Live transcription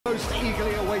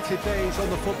eagerly awaited days on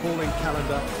the footballing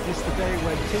calendar. It's the day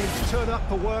when teams turn up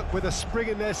for work with a spring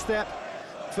in their step.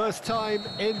 First time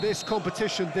in this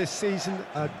competition this season,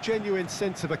 a genuine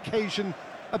sense of occasion,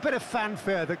 a bit of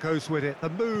fanfare that goes with it. The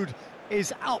mood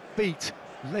is upbeat,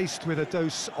 laced with a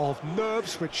dose of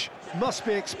nerves, which must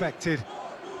be expected.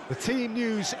 The team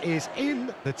news is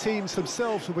in, the teams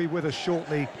themselves will be with us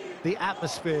shortly. The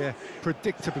atmosphere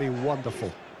predictably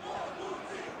wonderful.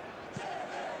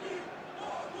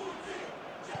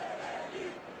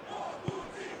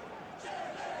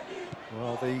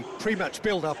 Well, the pre-match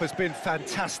build-up has been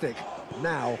fantastic.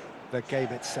 Now, the game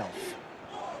itself.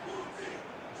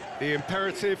 The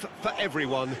imperative for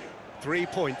everyone, 3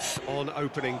 points on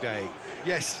opening day.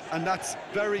 Yes, and that's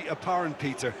very apparent,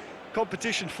 Peter.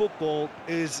 Competition football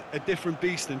is a different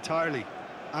beast entirely,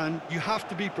 and you have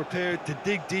to be prepared to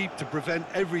dig deep to prevent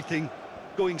everything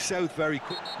going south very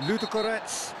quickly.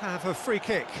 Ludogorets have a free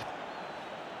kick.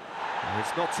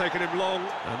 It's not taken him long,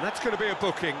 and that's going to be a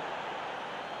booking.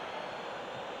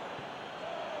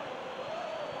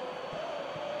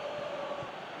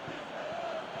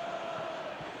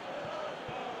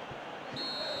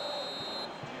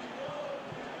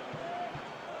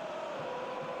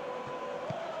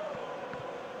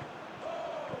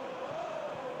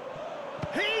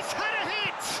 He's had a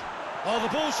hit! Oh, the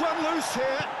ball's run loose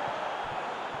here.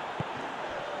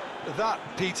 That,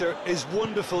 Peter, is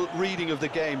wonderful reading of the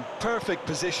game. Perfect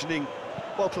positioning.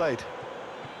 Well played.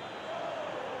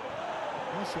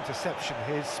 Nice interception.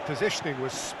 His positioning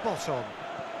was spot on.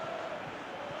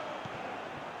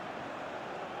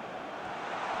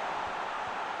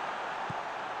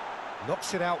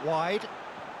 Knocks it out wide.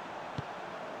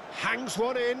 Hangs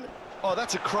one in. Oh,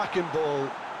 that's a cracking ball.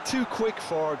 Too quick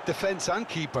for defence and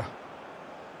keeper.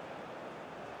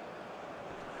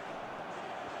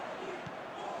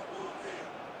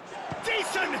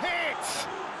 Decent hit!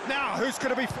 Now, who's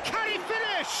going to be... Can he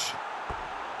finish?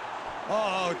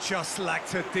 Oh, just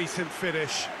lacked a decent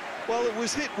finish. Well, it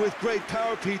was hit with great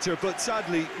power, Peter, but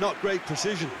sadly, not great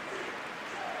precision.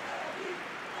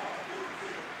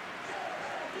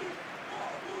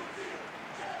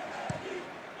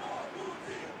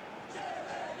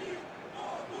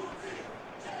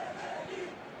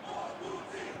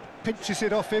 Pinches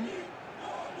it off him.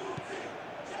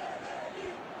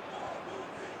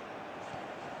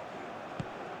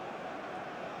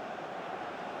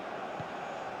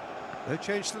 No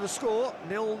change to the score,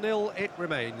 0-0 it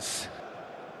remains.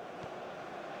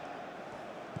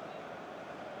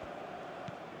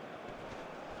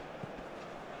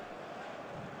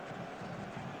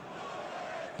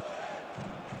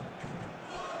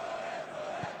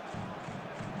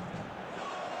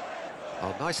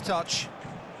 Oh, nice touch.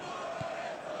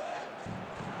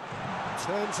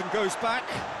 Turns and goes back.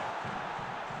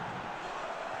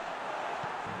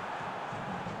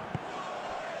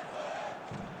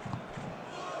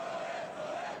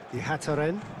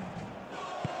 Ihataren.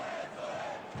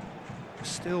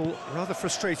 Still, rather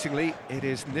frustratingly, it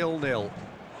is 0-0.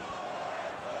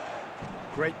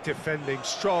 Great defending,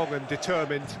 strong and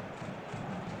determined.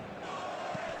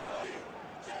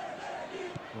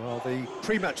 Well, the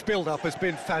pre-match build-up has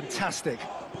been fantastic.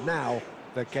 Now,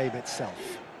 the game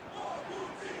itself.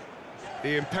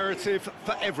 The imperative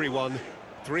for everyone,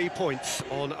 3 points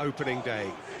on opening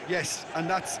day. Yes, and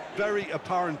that's very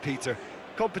apparent, Peter.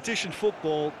 Competition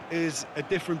football is a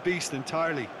different beast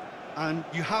entirely, and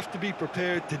you have to be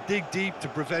prepared to dig deep to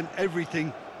prevent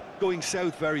everything going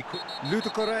south very quickly.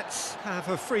 Ludogorets have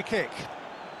a free kick.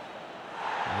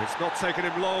 It's not taken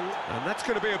him long, and that's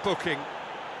going to be a booking.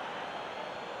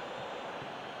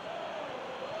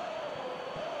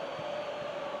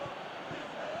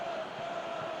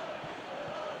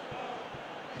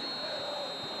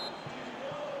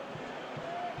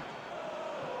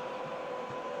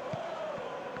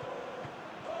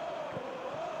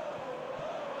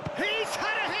 He's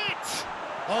had a hit!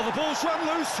 Oh, the ball's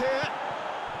run loose here.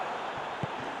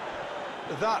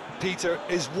 That, Peter,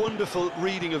 is wonderful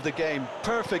reading of the game.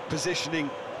 Perfect positioning.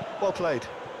 Well played.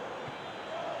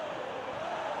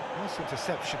 Nice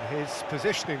interception. His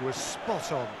positioning was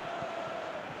spot on.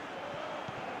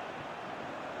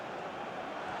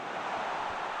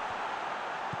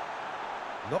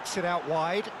 Knocks it out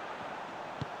wide.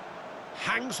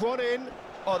 Hangs one in.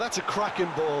 Oh, that's a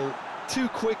cracking ball. Too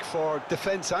quick for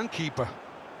defence and keeper.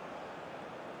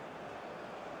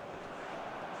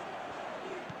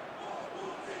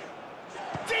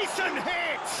 Decent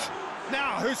hit!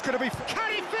 Now, who's going to be...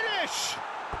 Can he finish?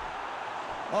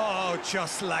 Oh,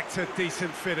 just lacked a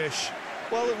decent finish.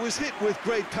 Well, it was hit with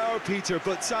great power, Peter,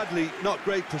 but sadly, not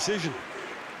great precision.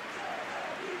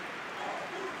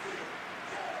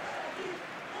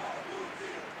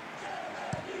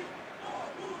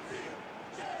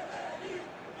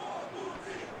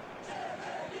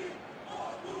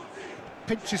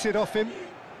 Pinches it off him.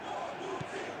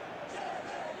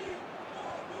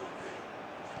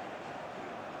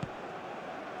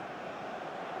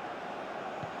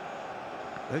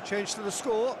 No change to the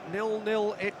score,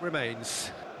 0-0 it remains.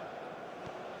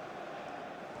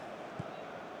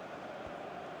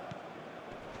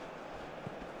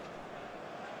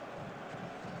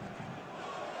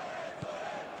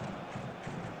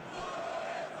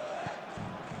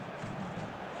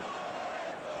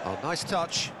 Oh, nice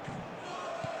touch.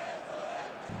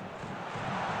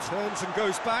 Turns and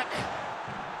goes back.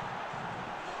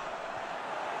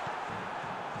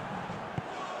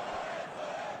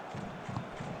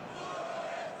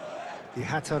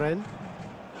 Ihataren.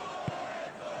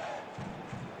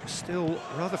 Still,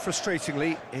 rather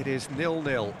frustratingly, it is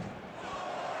 0-0.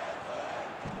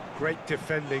 Great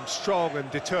defending, strong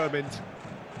and determined.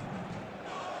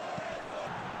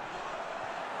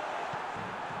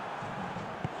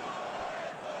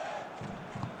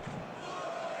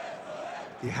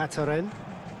 Ihataren.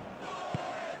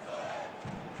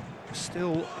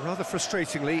 Still, rather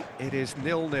frustratingly, it is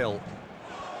 0-0.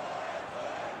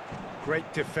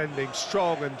 Great defending,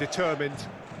 strong and determined.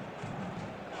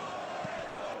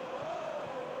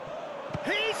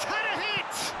 He's had a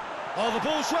hit! Oh, the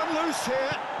ball's run loose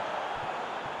here.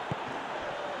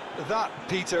 That,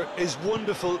 Peter, is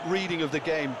wonderful reading of the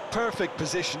game. Perfect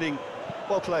positioning.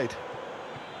 Well played.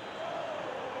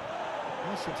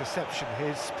 Nice interception.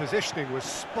 His positioning was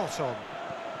spot on.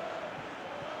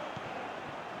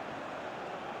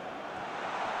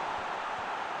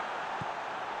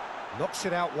 Knocks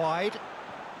it out wide.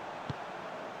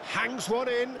 Hangs one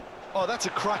in. Oh, that's a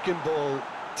cracking ball.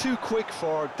 Too quick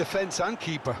for defence and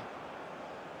keeper.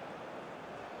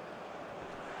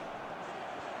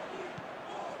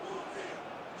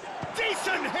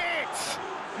 Decent hit!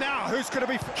 Now, who's going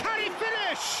to be... Can he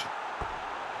finish?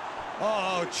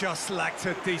 Oh, just lacked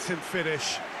a decent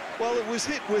finish. Well, it was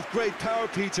hit with great power,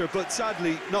 Peter, but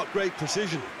sadly, not great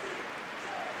precision.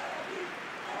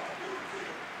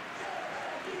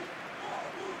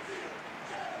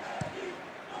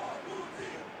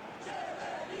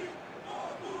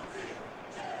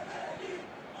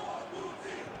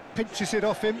 Pinches it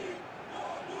off him.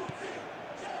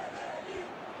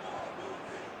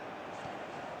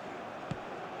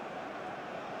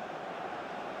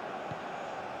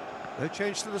 No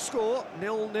change to the score,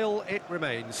 0-0 it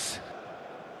remains.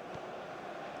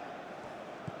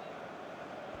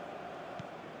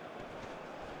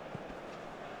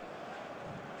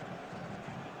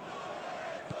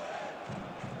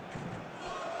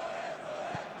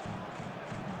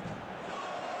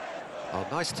 Oh,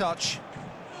 nice touch.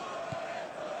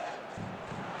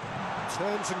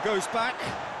 Turns and goes back.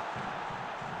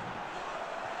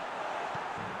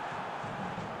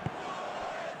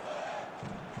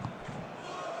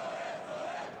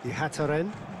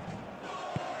 Ihataren.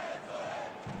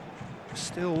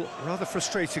 Still, rather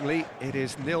frustratingly, it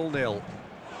is 0-0.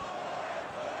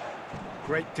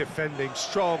 Great defending,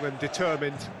 strong and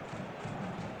determined.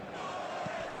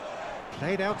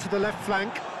 Played out to the left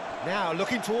flank. Now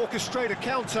looking to orchestrate a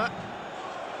counter.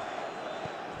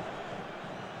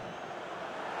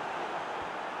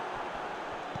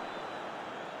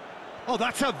 Oh,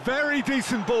 that's a very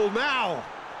decent ball now.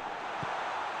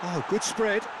 Oh, good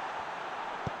spread.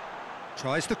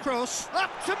 Tries the cross.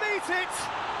 Up to meet it!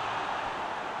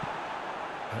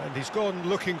 And he's gone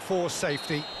looking for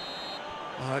safety.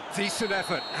 Decent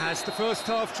effort as the first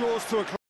half draws to a close.